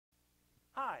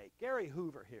Hi, Gary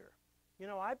Hoover here. You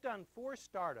know, I've done 4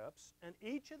 startups, and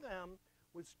each of them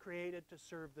was created to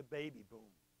serve the baby boom.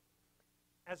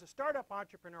 As a startup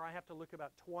entrepreneur, I have to look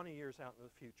about 20 years out into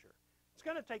the future. It's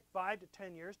going to take 5 to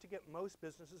 10 years to get most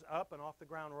businesses up and off the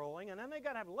ground rolling, and then they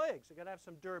got to have legs. They got to have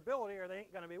some durability, or they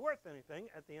ain't going to be worth anything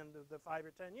at the end of the 5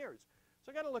 or 10 years.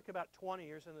 So I got to look about 20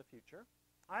 years in the future.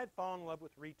 I had fallen in love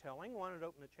with retailing, wanted to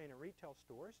open a chain of retail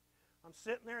stores. I'm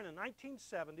sitting there in the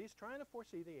 1970s trying to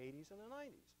foresee the 80s and the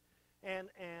 90s.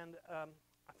 And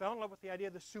I fell in love with the idea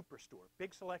of the superstore,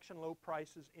 big selection, low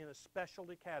prices in a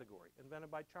specialty category,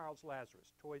 invented by Charles Lazarus,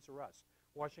 Toys R Us,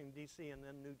 Washington, D.C., and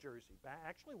then New Jersey,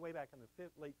 actually way back in the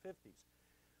late 50s.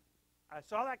 I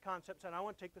saw that concept, said I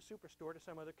want to take the superstore to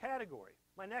some other category.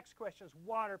 My next question is,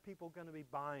 what are people going to be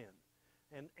buying?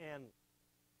 And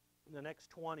in the next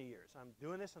 20 years. I'm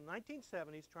doing this in the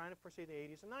 1970s, trying to foresee the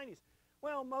 80s and 90s.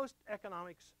 Well, most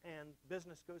economics and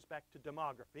business goes back to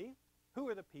demography. Who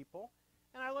are the people?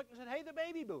 And I looked and said, hey, the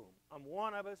baby boom. I'm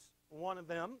one of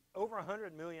them, over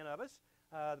 100 million of us,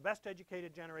 the best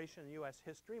educated generation in U.S.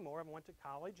 history. More of them went to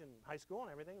college and high school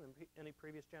and everything than any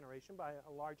previous generation by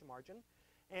a large margin.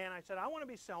 And I said, I want to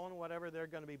be selling whatever they're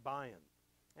going to be buying.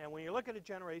 And when you look at a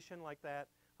generation like that,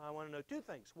 I want to know 2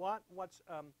 things. What's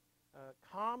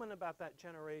common about that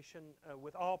generation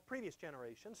with all previous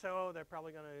generations? So they're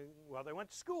probably going to, well, they went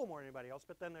to school more than anybody else,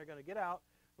 but then they're going to get out,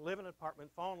 live in an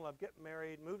apartment, fall in love, get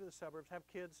married, move to the suburbs, have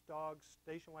kids, dogs,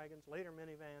 station wagons, later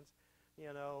minivans,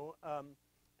 you know.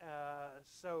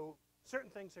 So certain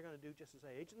things they're going to do just as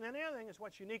they age. And then the other thing is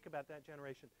what's unique about that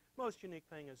generation. Most unique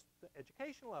thing is the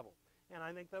education level. And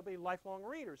I think they'll be lifelong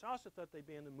readers. I also thought they'd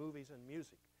be into movies and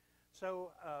music.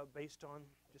 So based on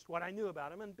just what I knew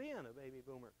about them and being a baby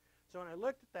boomer. So when I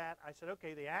looked at that, I said,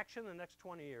 okay, the action in the next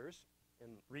 20 years in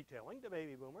retailing to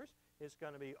baby boomers is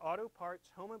going to be auto parts,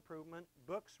 home improvement,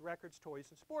 books, records, toys,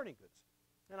 and sporting goods.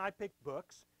 And I picked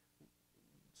books.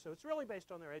 So it's really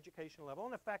based on their education level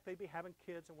and the fact they'd be having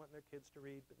kids and wanting their kids to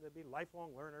read. But they'd be lifelong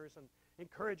learners and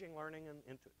encouraging learning and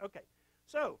into it. Okay,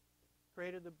 so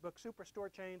created the book superstore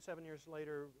chain. 7 years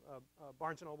later,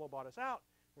 Barnes & Noble bought us out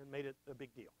and made it a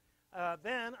big deal.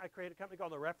 Then I created a company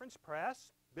called the Reference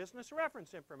Press, business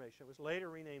reference information. It was later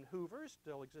renamed Hoover,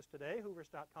 still exists today,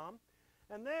 hoovers.com.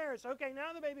 And there's, okay,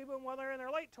 now the baby boom, well, they're in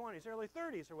their late 20s, early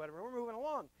 30s or whatever. We're moving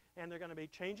along. And they're going to be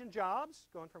changing jobs,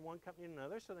 going from one company to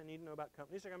another, so they need to know about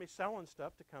companies. They're going to be selling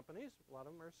stuff to companies. A lot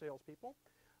of them are salespeople.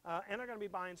 And they're going to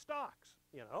be buying stocks,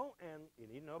 you know, and you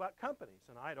need to know about companies.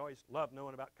 And I'd always loved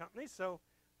knowing about companies, so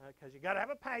because you got to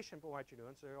have a passion for what you're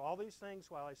doing. So all these things,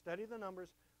 while I studied the numbers,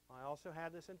 I also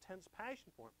had this intense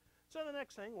passion for them. So the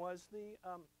next thing was the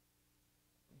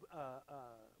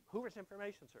Hoover's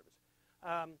Information Service.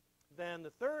 Then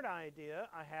the third idea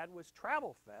I had was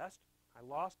Travel Fest. I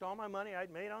lost all my money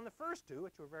I'd made on the first 2,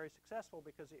 which were very successful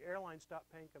because the airline stopped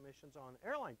paying commissions on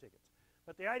airline tickets.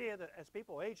 But the idea that as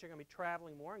people age, they're going to be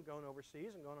traveling more and going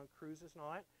overseas and going on cruises and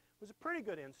all that was a pretty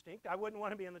good instinct. I wouldn't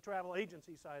want to be in the travel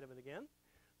agency side of it again.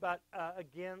 But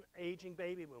again, aging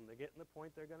baby boom. They're getting to the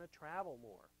point they're going to travel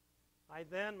more. My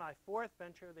 4th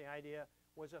venture, the idea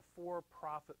was a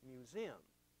for-profit museum.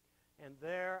 And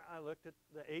there I looked at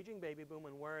the aging baby boom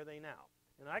and where are they now.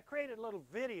 And I created a little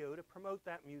video to promote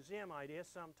that museum idea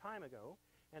some time ago.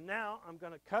 And now I'm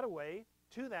going to cut away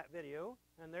to that video,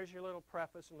 and there's your little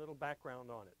preface and little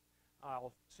background on it.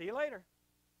 I'll see you later.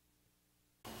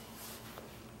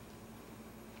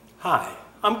 Hi,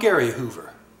 I'm Gary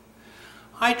Hoover.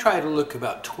 I try to look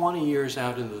about 20 years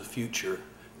out into the future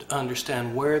to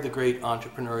understand where the great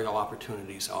entrepreneurial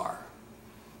opportunities are.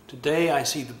 Today I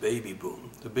see the baby boom,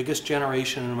 the biggest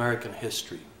generation in American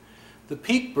history. The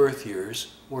peak birth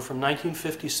years were from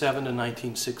 1957 to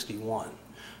 1961.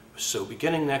 So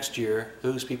beginning next year,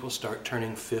 those people start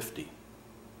turning 50.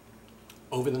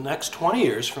 Over the next 20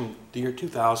 years, from the year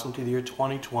 2000 to the year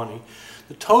 2020,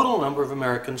 the total number of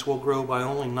Americans will grow by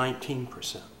only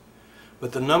 19%.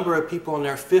 But the number of people in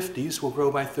their 50s will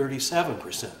grow by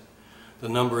 37%. The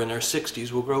number in their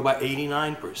 60s will grow by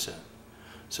 89%.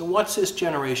 So what's this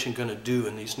generation going to do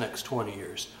in these next 20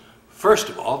 years? First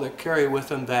of all, they carry with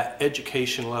them that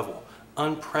education level,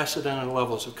 unprecedented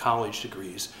levels of college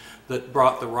degrees that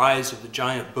brought the rise of the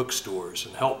giant bookstores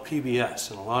and helped PBS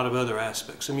and a lot of other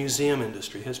aspects. The museum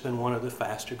industry has been one of the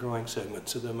faster growing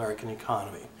segments of the American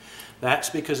economy. That's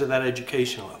because of that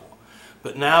education level.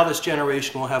 But now this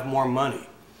generation will have more money.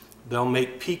 They'll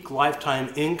make peak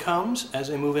lifetime incomes as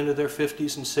they move into their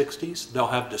 50s and 60s. They'll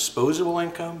have disposable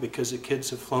income because the kids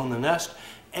have flown the nest,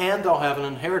 and they'll have an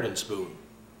inheritance boom.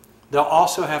 They'll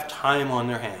also have time on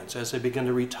their hands as they begin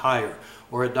to retire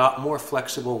or adopt more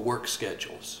flexible work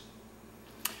schedules.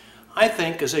 I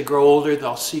think as they grow older,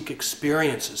 they'll seek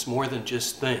experiences more than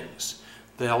just things.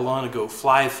 They'll want to go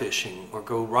fly fishing or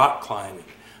go rock climbing.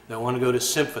 They'll want to go to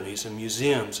symphonies and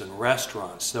museums and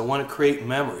restaurants. They'll want to create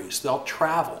memories. They'll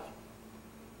travel.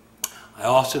 I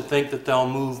also think that they'll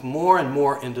move more and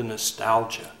more into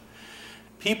nostalgia.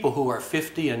 People who are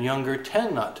 50 and younger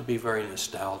tend not to be very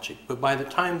nostalgic, but by the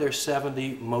time they're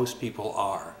 70, most people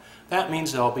are. That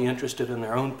means they'll be interested in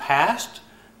their own past,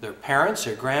 their parents,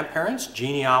 their grandparents,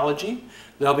 genealogy.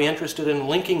 They'll be interested in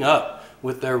linking up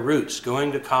with their roots,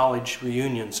 going to college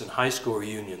reunions and high school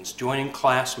reunions, joining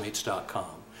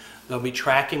classmates.com. They'll be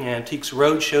tracking Antiques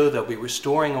Roadshow. They'll be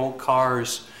restoring old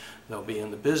cars. They'll be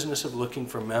in the business of looking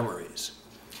for memories.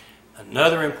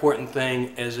 Another important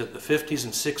thing is that the 50s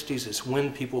and 60s is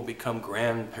when people become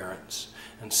grandparents.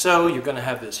 And so you're going to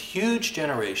have this huge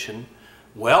generation,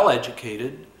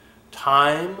 well-educated,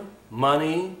 time,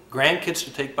 money, grandkids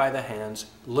to take by the hands,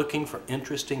 looking for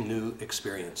interesting new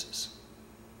experiences.